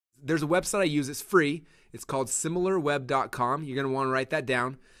there's a website I use. It's free. It's called SimilarWeb.com. You're going to want to write that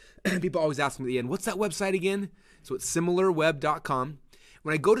down. People always ask me at the end, what's that website again? So it's SimilarWeb.com.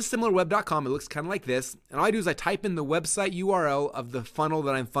 When I go to SimilarWeb.com, it looks kind of like this. And all I do is I type in the website URL of the funnel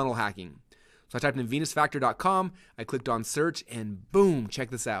that I'm funnel hacking. So I typed in VenusFactor.com. I clicked on search, and boom, check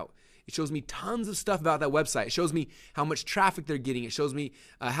this out. It shows me tons of stuff about that website. It shows me how much traffic they're getting. It shows me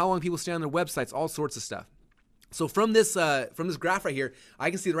how long people stay on their websites, all sorts of stuff. So from this graph right here, I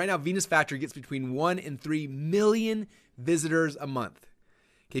can see that right now Venus Factor gets between 1 and 3 million visitors a month.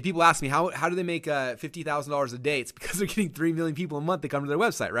 Okay, people ask me, how do they make $50,000 a day? It's because they're getting 3 million people a month that come to their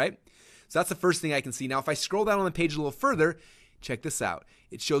website, right? So that's the first thing I can see. Now, if I scroll down on the page a little further, check this out.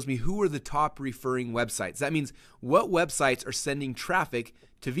 It shows me who are the top referring websites. That means what websites are sending traffic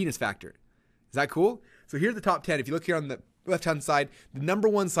to Venus Factor. Is that cool? So here are the top 10. If you look here on the left-hand side, the number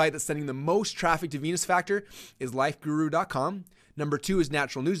one site that's sending the most traffic to Venus Factor is lifeguru.com. Number 2 is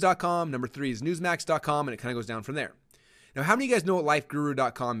naturalnews.com. Number 3 is newsmax.com, and it kind of goes down from there. Now, how many of you guys know what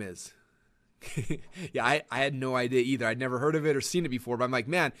lifeguru.com is? Yeah, I had no idea either. I'd never heard of it or seen it before, but I'm like,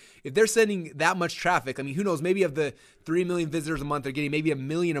 man, if they're sending that much traffic, I mean, who knows, maybe of the 3 million visitors a month they're getting, maybe 1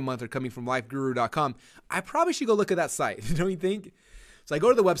 million a month are coming from lifeguru.com. I probably should go look at that site, don't you think? So I go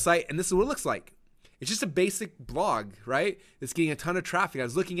to the website, and this is what it looks like. It's just a basic blog, right? It's getting a ton of traffic. I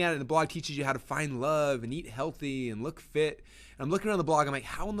was looking at it, and the blog teaches you how to find love and eat healthy and look fit. And I'm looking around the blog, I'm like,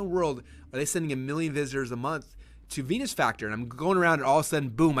 how in the world are they sending 1 million visitors a month to Venus Factor? And I'm going around, and all of a sudden,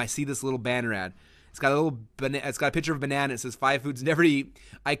 boom, I see this little banner ad. It's got a picture of a banana. It says 5 foods never to eat.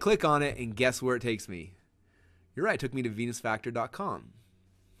 I click on it, and guess where it takes me? You're right, it took me to venusfactor.com.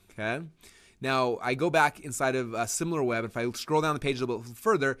 Okay. Now, I go back inside of SimilarWeb. If I scroll down the page a little bit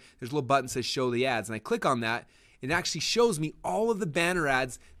further, there's a little button that says Show the Ads. And I click on that, and it actually shows me all of the banner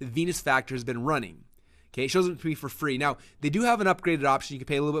ads that Venus Factor has been running. Okay, it shows them to me for free. Now, they do have an upgraded option. You can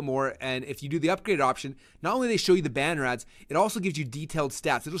pay a little bit more. And if you do the upgraded option, not only do they show you the banner ads, it also gives you detailed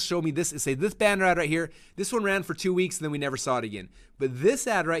stats. It'll show me this and say, this banner ad right here, this one ran for 2 weeks, and then we never saw it again. But this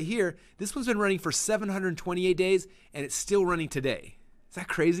ad right here, this one's been running for 728 days, and it's still running today. Is that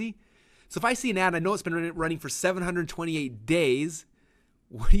crazy? So if I see an ad, I know it's been running for 728 days,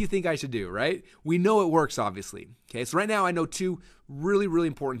 what do you think I should do, right? We know it works, obviously. Okay, so right now I know 2 really, really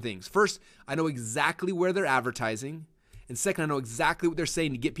important things. First, I know exactly where they're advertising. And second, I know exactly what they're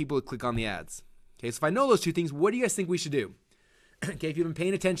saying to get people to click on the ads. Okay, so if I know those 2 things, what do you guys think we should do? Okay, if you've been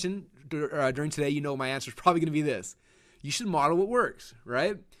paying attention during today, you know my answer is probably going to be this. You should model what works,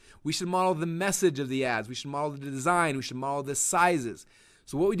 right? We should model the message of the ads. We should model the design. We should model the sizes.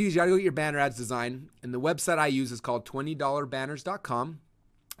 So what we do is you got to go get your banner ads design, and the website I use is called $20banners.com.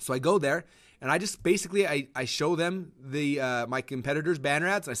 So I go there, and I just basically I show them the my competitors' banner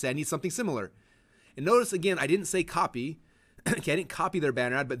ads. I say I need something similar. And notice again, I didn't say copy. Okay, I didn't copy their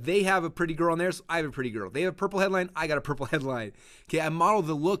banner ad, but they have a pretty girl on there, so I have a pretty girl. They have a purple headline, I got a purple headline. Okay, I model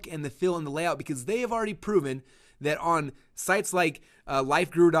the look and the feel and the layout because they have already proven that on sites like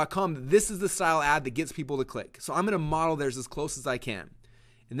lifeguru.com, this is the style ad that gets people to click. So I'm going to model theirs as close as I can.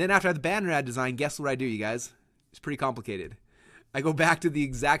 And then after I have the banner ad design, guess what I do, you guys? It's pretty complicated. I go back to the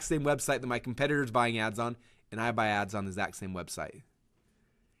exact same website that my competitor's buying ads on, and I buy ads on the exact same website.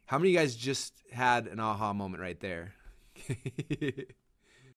 How many of you guys just had an aha moment right there?